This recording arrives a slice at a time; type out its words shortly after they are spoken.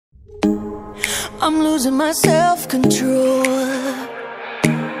I'm losing my self-control.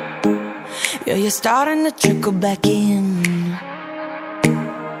 Yeah, you're starting to trickle back in,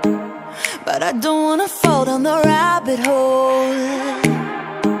 but I don't wanna fall down the rabbit hole.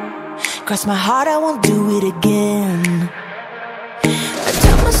 Cross my heart, I won't do it again. I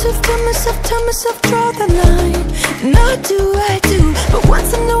tell myself, draw the line. And I do, but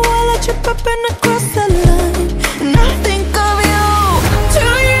once in a while I trip up and I cross the line. And I think of you.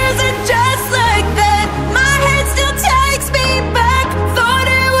 2 years and just like that, my head still takes me back. Thought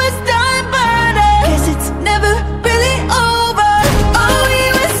it was done, but I guess it's never really over. Oh, we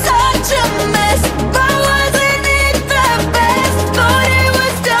were such a mess, but wasn't it the best? Thought it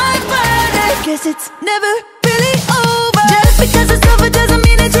was done, but I guess it's never really over. Just because it's over doesn't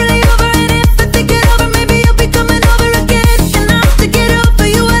mean it's really over. And if I think it over, maybe you'll be coming over again. And I have to get over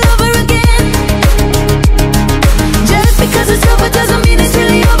you all over again. Just because it's over doesn't mean it's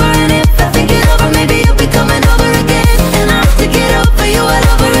really over. And if I think it over, maybe you'll be coming over again. And I have to get over you all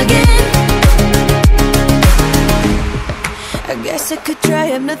over again. I guess I could try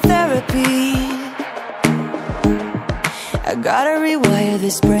hypnotherapy. I gotta rewire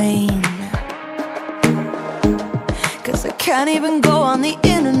this brain, 'cause I can't even go on the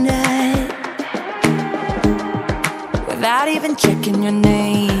internet without even checking your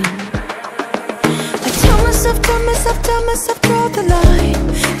name. I tell myself, draw the line.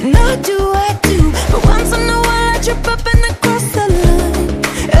 And I do, but once in a while I trip up and I cross the line.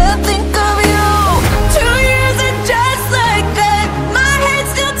 I think of you. 2 years and just like that, my head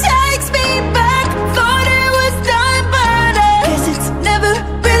still takes me back. Thought it was done, but I guess it's never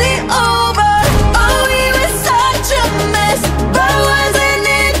really over. Oh, we were such a mess, but wasn't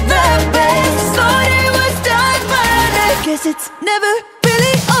it the best? Thought it was done, but I guess it's never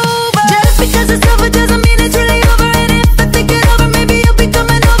really over. Just because it's over doesn't mean it's really over. And if I think it over, maybe you'll be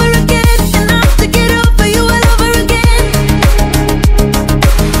coming over again. And I have to get over you all over again.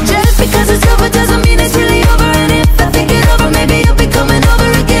 Just because it's over doesn't mean it's really over. And if I think it over, maybe you'll be coming over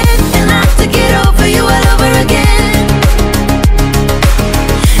again. And I have to get over you all over again.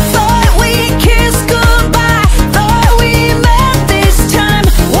 Thought we kissed goodbye, thought we met this time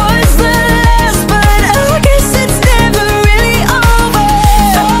was the last, but I guess it's never really over.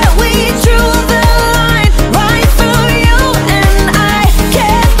 Thought we drew the line right through you, and I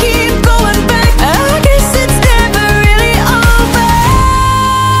can't keep going back. I guess it's never really over.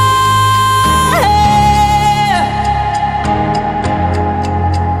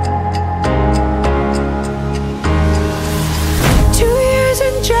 2 years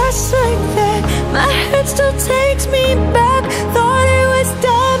and just like that, my head still takes me back. Thought it was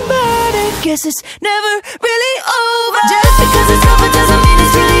done, but I guess it's never really over.